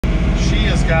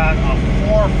has got a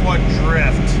 4-foot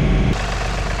drift.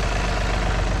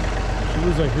 She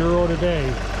was a hero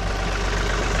today.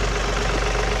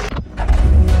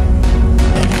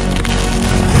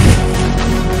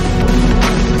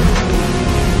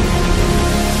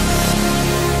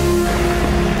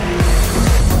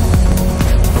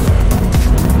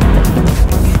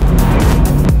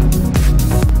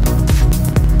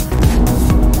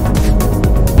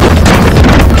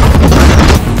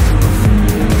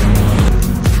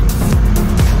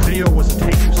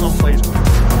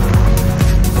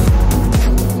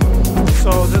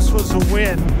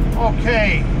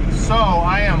 Okay, so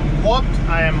I am whooped.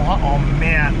 Oh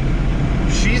man,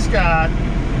 she's got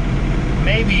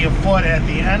maybe a foot at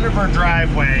the end of her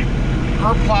driveway.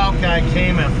 Her plow guy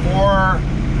came at 4.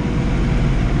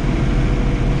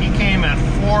 He came at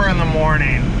 4 in the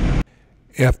morning.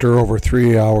 After over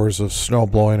 3 hours of snow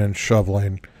blowing and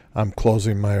shoveling, I'm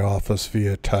closing my office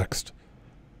via text.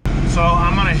 So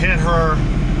I'm gonna hit her.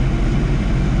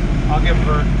 I'll give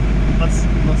her. Let's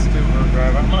do her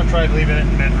drive. I'm gonna try leaving it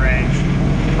in mid-range.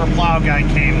 Her plow guy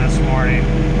came this morning.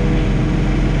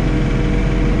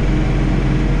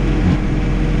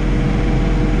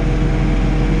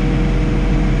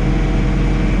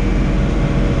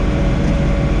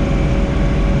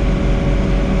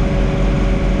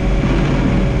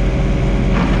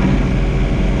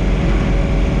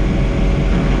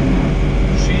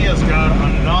 She has got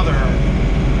another.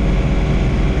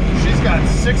 She's got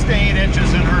 6 to 8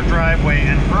 inches in her driveway,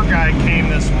 and her guy came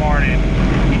this morning.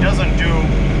 He doesn't do,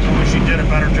 I wish he did a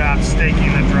better job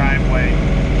staking the driveway.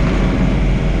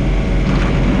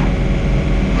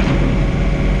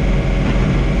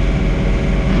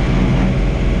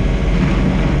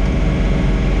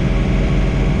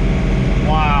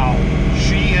 Wow,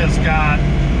 she has got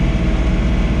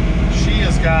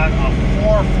a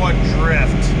 4-foot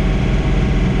drift.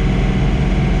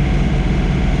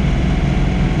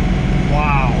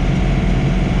 Wow.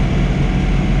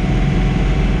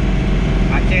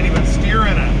 I can't even steer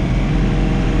in it.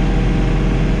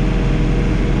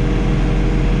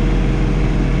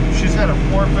 She's got a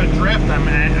 4-foot drift.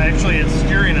 Actually, it's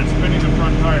steering and spinning the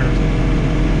front tires.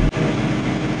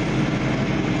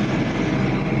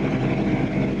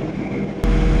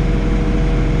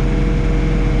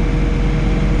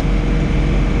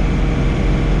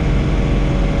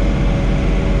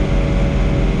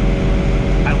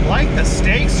 The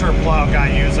stakes her plow guy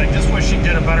used. I just wish she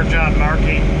did a better job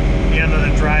marking the end of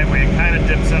the driveway. It kind of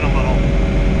dips in a little.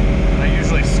 And I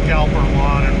usually scalp her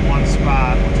lawn in one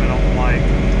spot, which I don't like.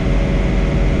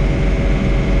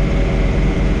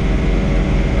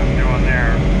 I'm doing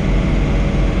there.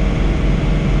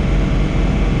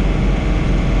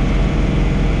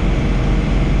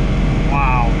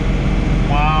 Wow.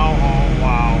 Wow, oh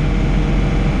wow.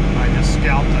 I just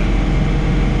scalped it.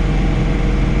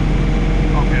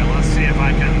 Okay, let's see if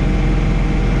I can.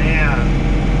 Man,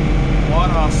 what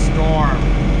a storm.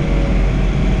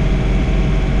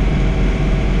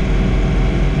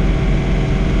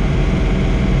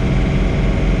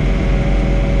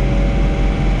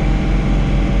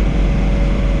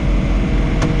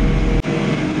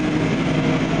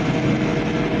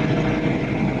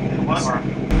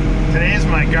 Today's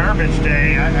my garbage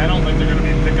day. I don't think they're going to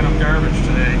be picking up garbage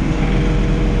today.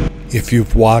 If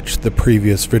you've watched the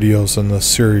previous videos in this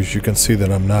series, you can see that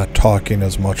I'm not talking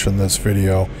as much in this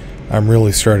video. I'm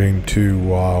really starting to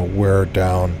wear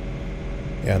down,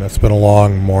 and it's been a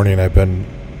long morning. I've been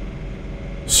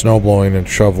snow blowing and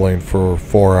shoveling for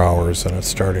 4 hours, and it's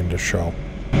starting to show.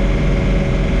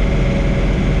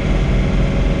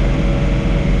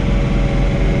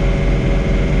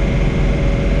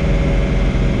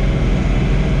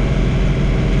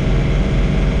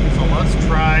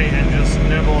 And just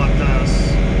nibble at this.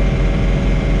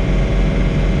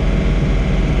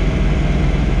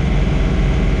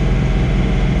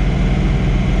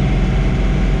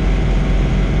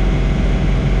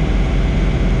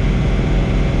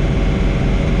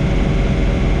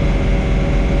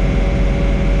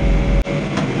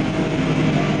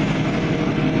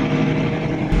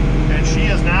 And she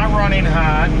is not running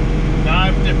hot. Now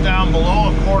I've dipped down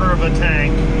below a quarter of a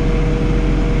tank.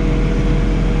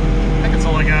 It's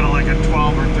only got like a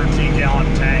 12 or 13 gallon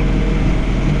tank.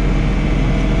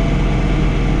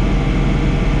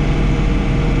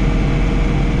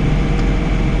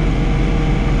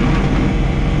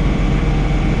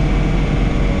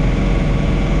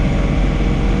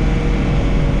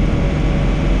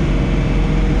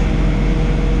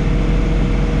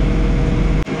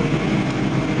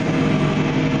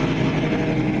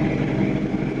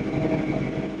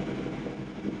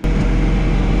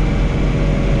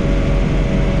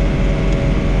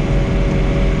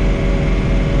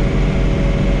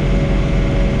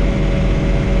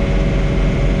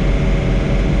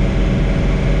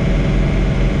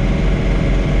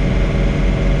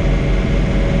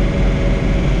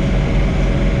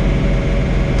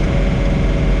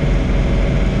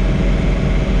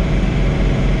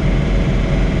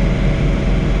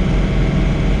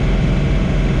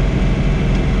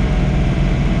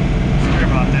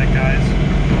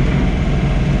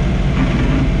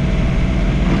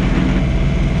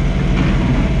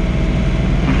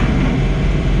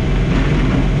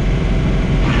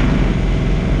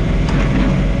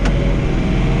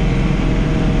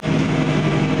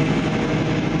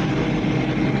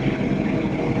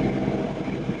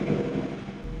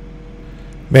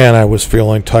 Man, I was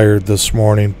feeling tired this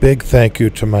morning. Big thank you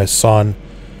to my son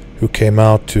who came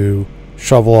out to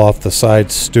shovel off the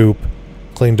side stoop,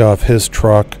 cleaned off his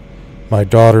truck, my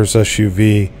daughter's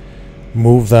SUV,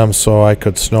 moved them so I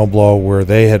could snowblow where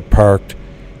they had parked,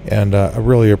 and I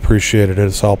really appreciated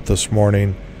his help this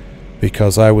morning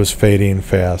because I was fading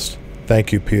fast.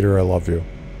 Thank you, Peter. I love you.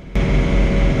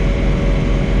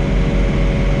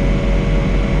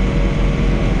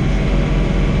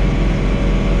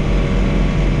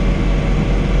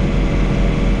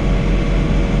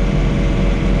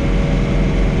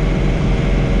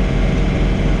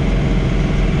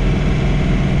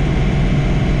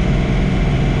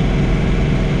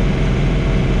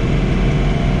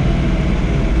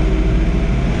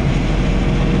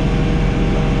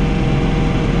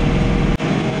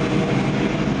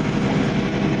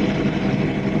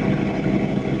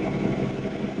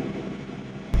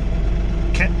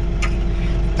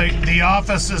 The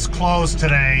office is closed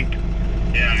today.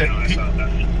 Yeah, I know, I saw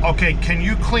that. Okay, can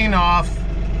you clean off,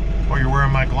 oh, you're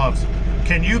wearing my gloves.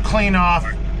 Can you clean off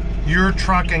your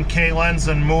truck and Caitlin's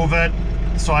and move it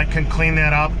so I can clean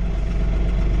that up?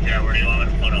 Yeah, where do you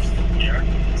want me to put them? Here?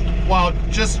 Well,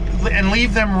 just, and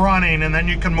leave them running and then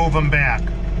you can move them back.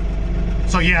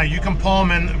 So yeah, you can pull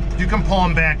them in, you can pull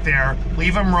them back there,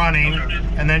 leave them running,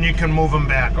 and then you can move them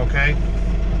back, okay?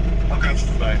 Okay.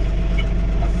 Bye.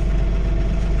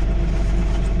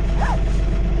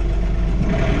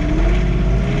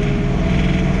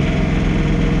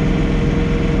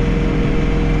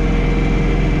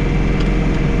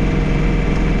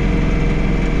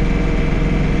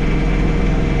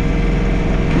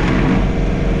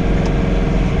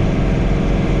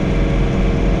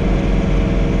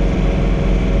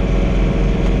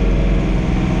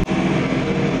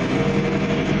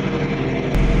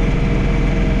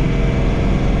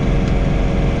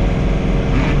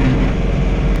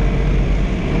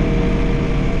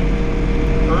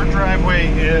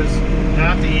 Is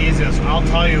not the easiest. I'll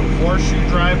tell you, horseshoe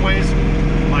driveways,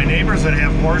 my neighbors that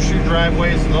have horseshoe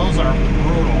driveways, those are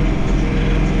brutal.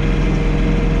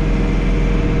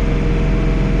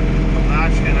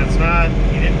 And it's not,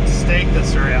 he didn't stake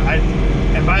this area.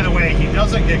 And by the way, he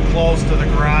doesn't get close to the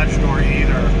garage door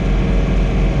either.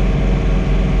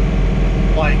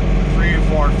 Like 3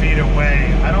 or 4 feet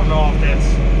away. I don't know if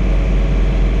that's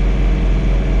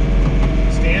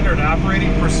standard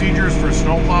operating procedures for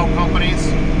snowplow companies.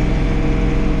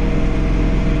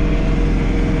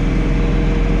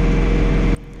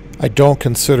 I don't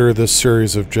consider this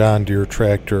series of John Deere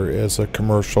tractor as a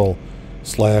commercial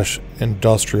 /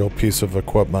 industrial piece of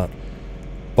equipment,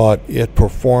 but it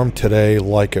performed today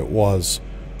like it was.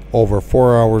 Over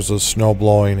 4 hours of snow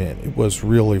blowing, and it was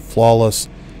really flawless.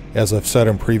 As I've said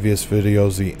in previous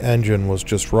videos, the engine was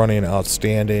just running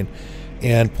outstanding.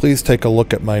 And please take a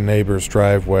look at my neighbor's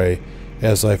driveway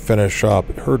as I finish up.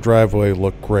 Her driveway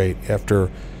looked great after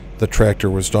the tractor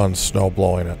was done snow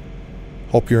blowing it.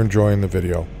 Hope you're enjoying the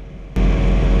video.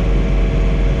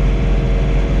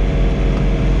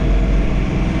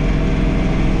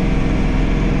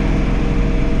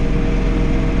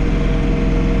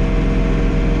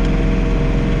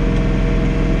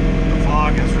 The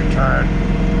fog has returned.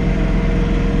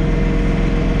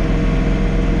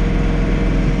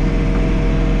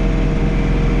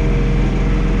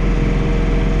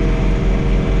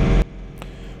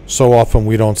 So often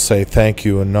we don't say thank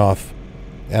you enough,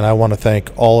 and I want to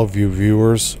thank all of you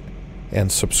viewers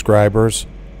and subscribers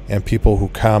and people who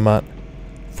comment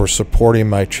for supporting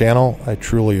my channel. I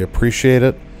truly appreciate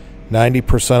it.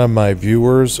 90% of my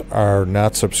viewers are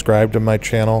not subscribed to my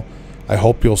channel. I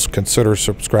hope you'll consider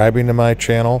subscribing to my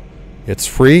channel. It's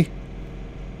free,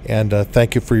 and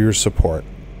thank you for your support.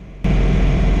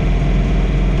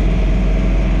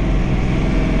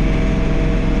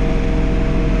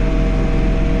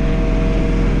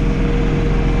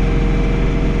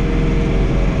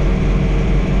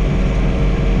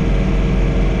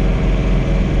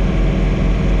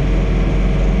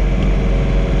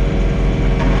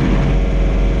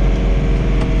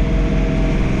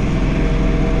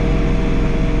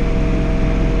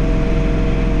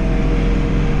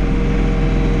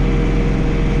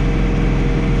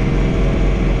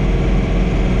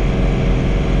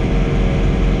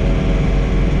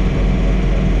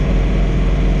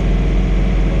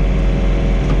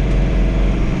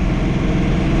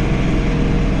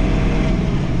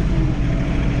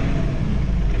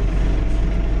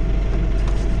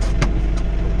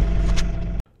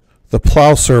 The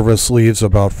plow service leaves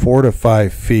about 4 to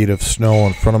 5 feet of snow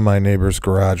in front of my neighbor's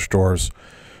garage doors.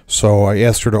 So I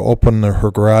asked her to open her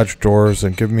garage doors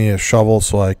and give me a shovel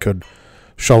so I could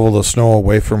shovel the snow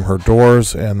away from her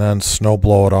doors, and then snow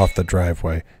blow it off the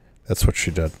driveway. That's what she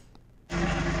did.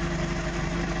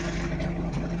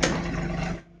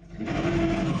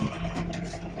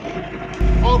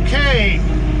 Okay.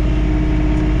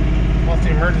 Left the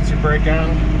emergency brake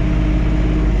on.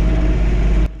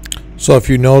 So if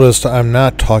you noticed, I'm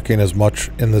not talking as much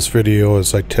in this video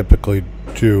as I typically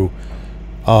do.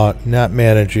 Not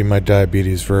managing my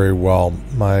diabetes very well.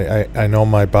 I know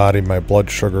my body, my blood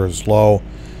sugar is low.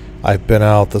 I've been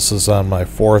out, this is on my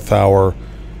 4th hour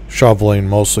shoveling,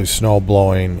 mostly snow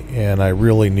blowing, and I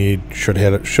really should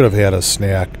have had a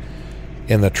snack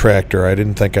in the tractor. I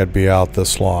didn't think I'd be out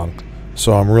this long.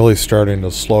 So I'm really starting to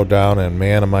slow down, and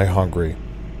man, am I hungry.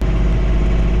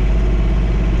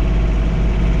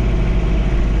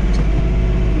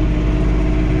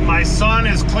 My son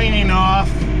is cleaning off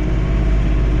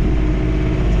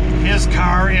his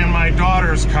car and my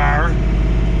daughter's car.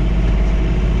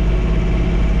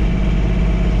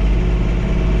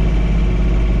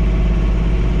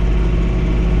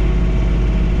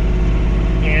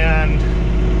 And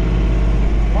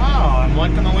wow, I'm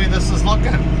liking the way this is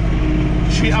looking.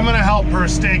 I'm gonna help her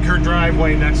stake her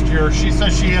driveway next year. She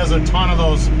says she has a ton of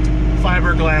those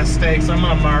fiberglass stakes. I'm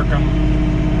gonna mark them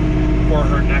for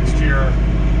her next year.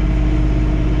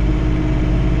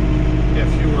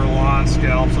 If you were lawn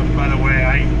scalps, and by the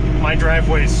way, my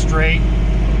driveway is straight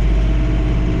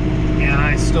and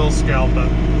I still scalp it.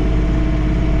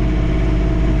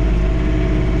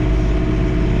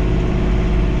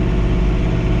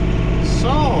 So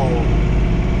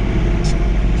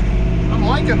I'm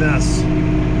liking this.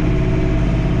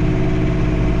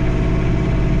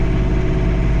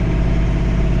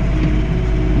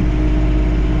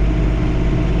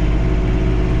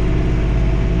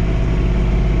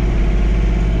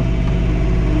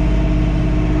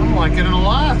 Liking it a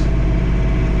lot.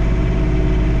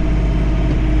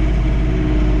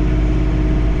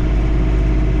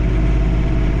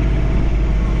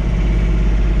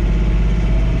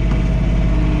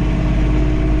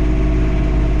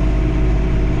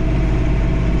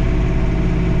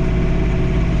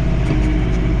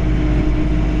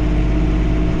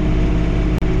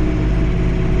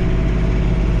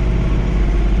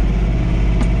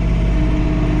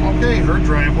 Okay, her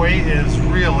driveway is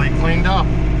really cleaned up.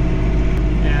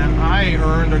 I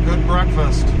earned a good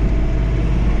breakfast.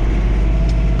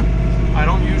 I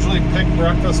don't usually pick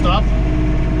breakfast up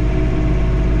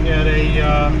at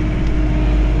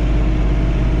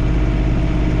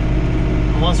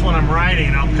unless when I'm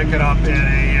riding, I'll pick it up at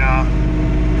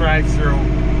a drive-through.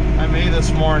 I may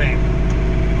this morning.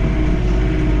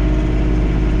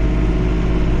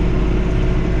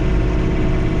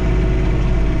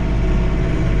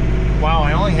 Wow,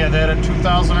 I only had that at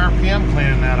 2,000 RPM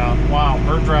cleaning that up. Wow,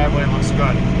 her driveway looks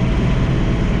good.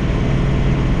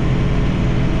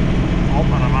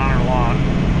 Hoping I'm on her lawn.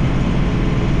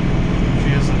 She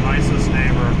is the nicest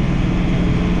neighbor.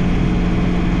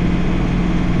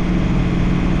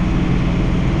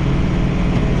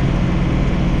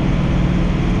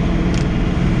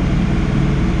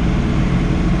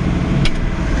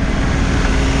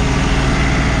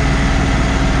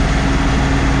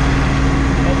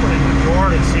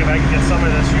 See if I can get some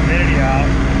of this humidity out.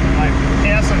 My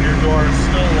passenger door is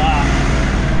still locked.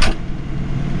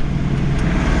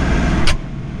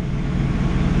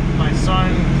 My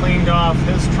son cleaned off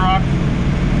his truck,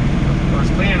 or was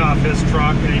cleaning off his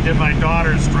truck, and he did my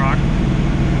daughter's truck.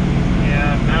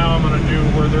 And now I'm going to do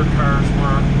where their cars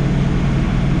were.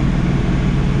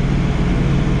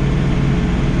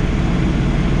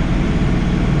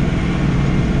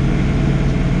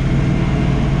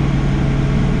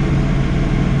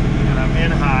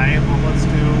 High, but let's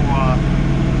do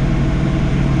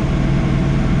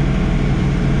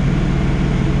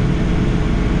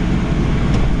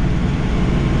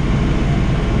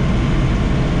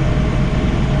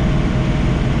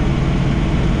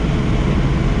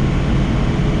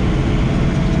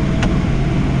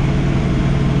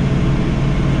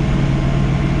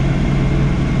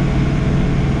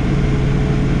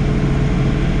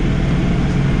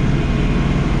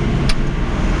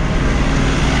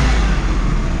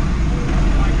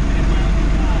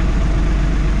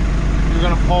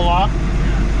pull up.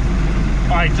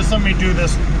 All right, just let me do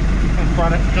this in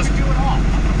front of, just do it off.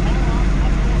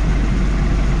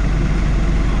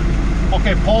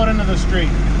 Okay, pull it into the street.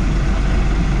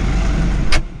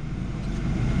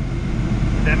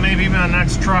 That may be my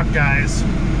next truck, guys.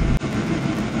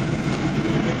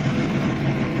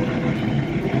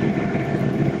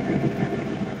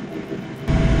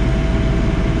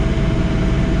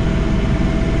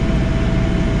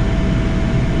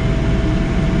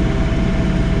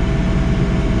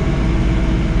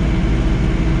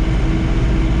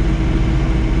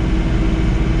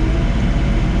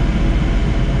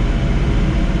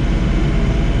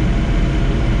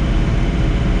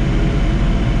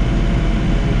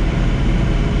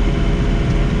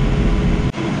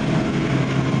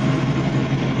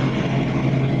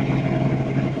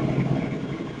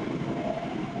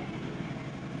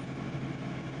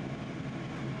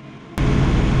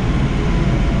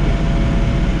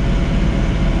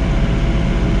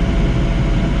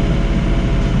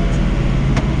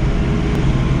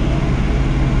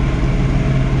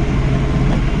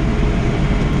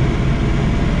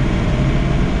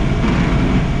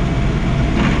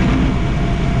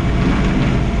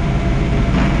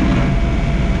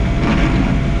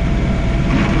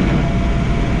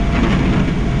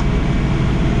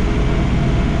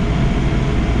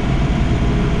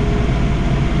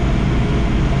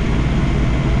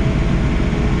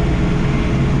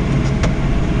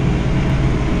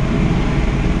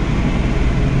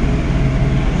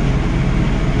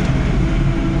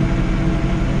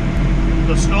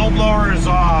 snowblower is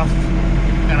off,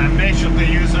 and I'm basically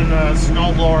using the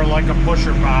snowblower like a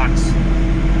pusher box.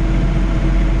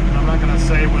 I'm not going to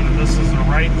say whether this is the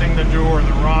right thing to do or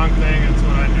the wrong thing. It's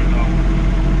what I do though.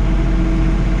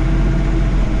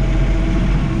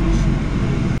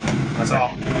 That's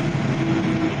all.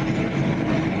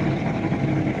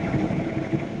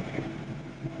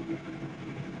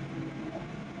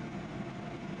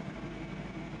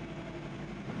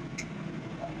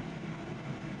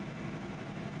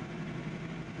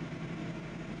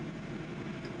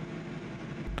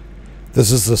 This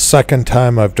is the second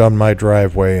time I've done my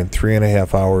driveway in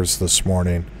 3.5 hours this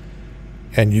morning,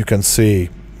 and you can see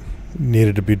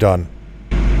needed to be done.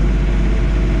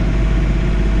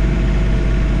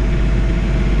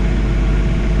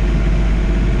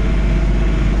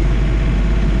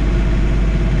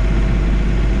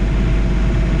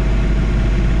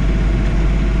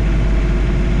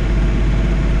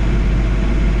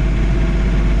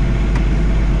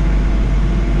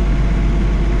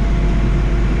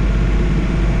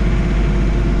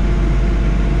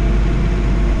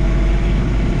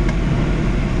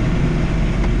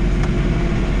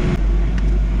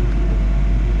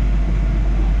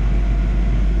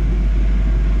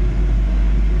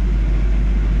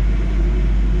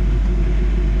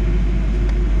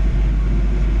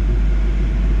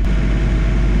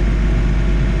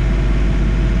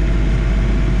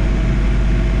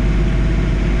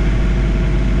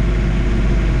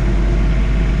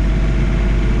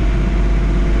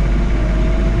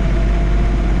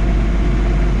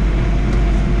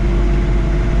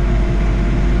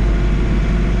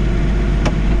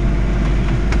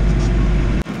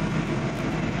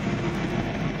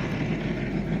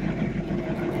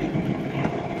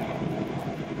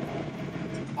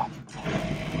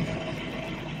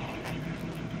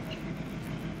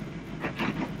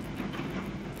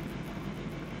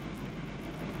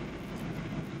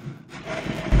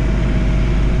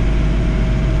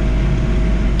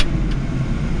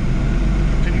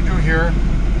 Here.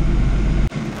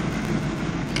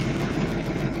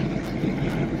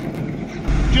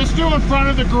 Just do in front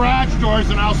of the garage doors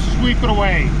and I'll sweep it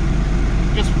away.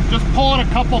 Just pull it a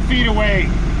couple feet away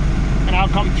and I'll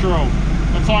come through.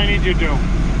 That's all I need you to do.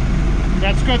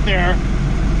 That's good there.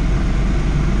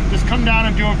 Just come down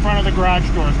and do in front of the garage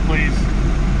doors, please.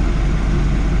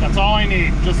 That's all I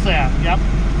need, just that. Yep.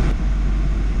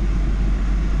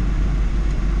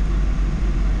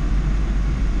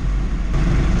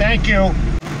 Thank you.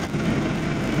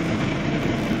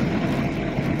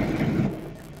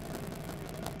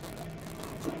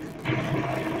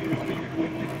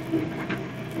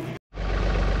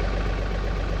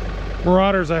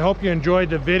 Marauders, I hope you enjoyed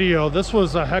the video. This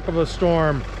was a heck of a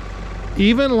storm.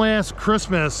 Even last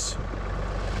Christmas,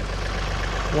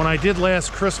 when I did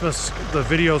last Christmas, the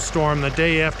video storm, the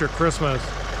day after Christmas,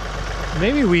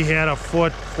 maybe we had a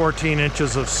foot, 14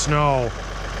 inches of snow.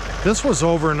 This was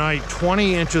overnight,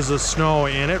 20 inches of snow,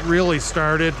 and it really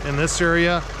started in this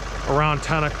area around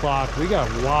 10 o'clock. We got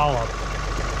walloped.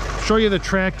 Show you the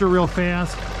tractor real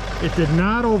fast. It did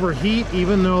not overheat,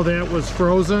 even though that was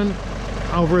frozen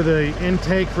over the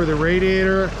intake for the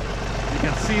radiator. You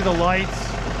can see the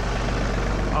lights,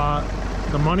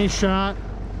 the money shot.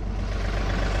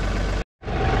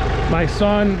 My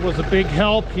son was a big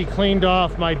help. He cleaned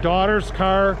off my daughter's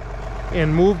car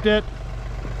and moved it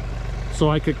so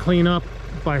I could clean up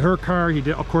by her car. He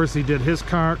did, of course, he did his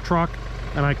truck,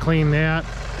 and I cleaned that.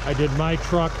 I did my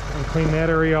truck and cleaned that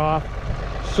area off.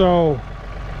 So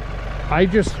I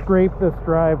just scraped this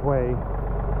driveway,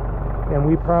 and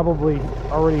we probably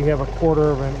already have a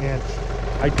 1/4 of an inch.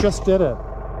 I just did it.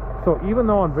 So even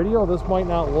though on video this might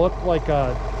not look like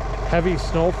a heavy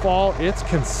snowfall, it's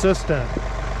consistent.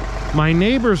 My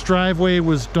neighbor's driveway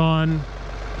was done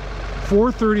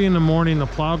 4:30 in the morning. The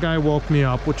plow guy woke me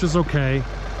up, which is okay.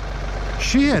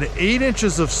 She had 8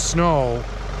 inches of snow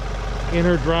in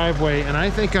her driveway, and I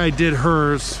think I did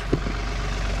hers,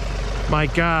 my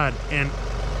God, and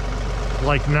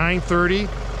like 9:30.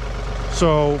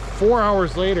 So 4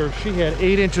 hours later, she had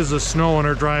 8 inches of snow in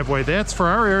her driveway. That's, for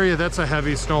our area, that's a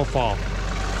heavy snowfall.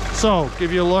 So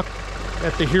give you a look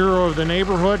at the hero of the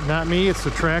neighborhood. Not me, it's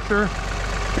the tractor.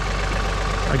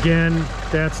 Again,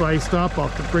 that's iced up. I'll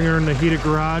bring her in the heated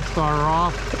garage, thaw her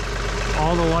off.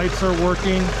 All the lights are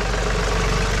working.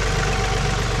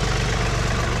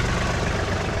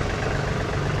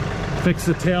 Fix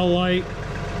the tail light.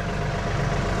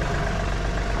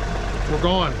 We're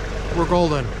going. We're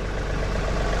golden.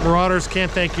 Marauders,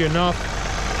 can't thank you enough.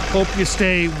 Hope you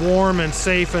stay warm and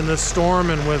safe in this storm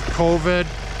and with COVID.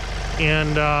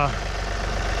 And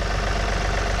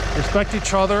respect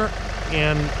each other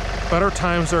and Better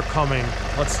times are coming.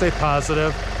 Let's stay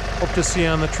positive. Hope to see you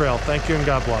on the trail. Thank you and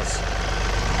God bless.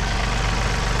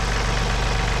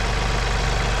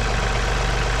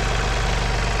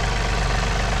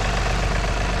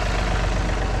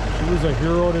 She was a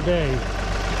hero today.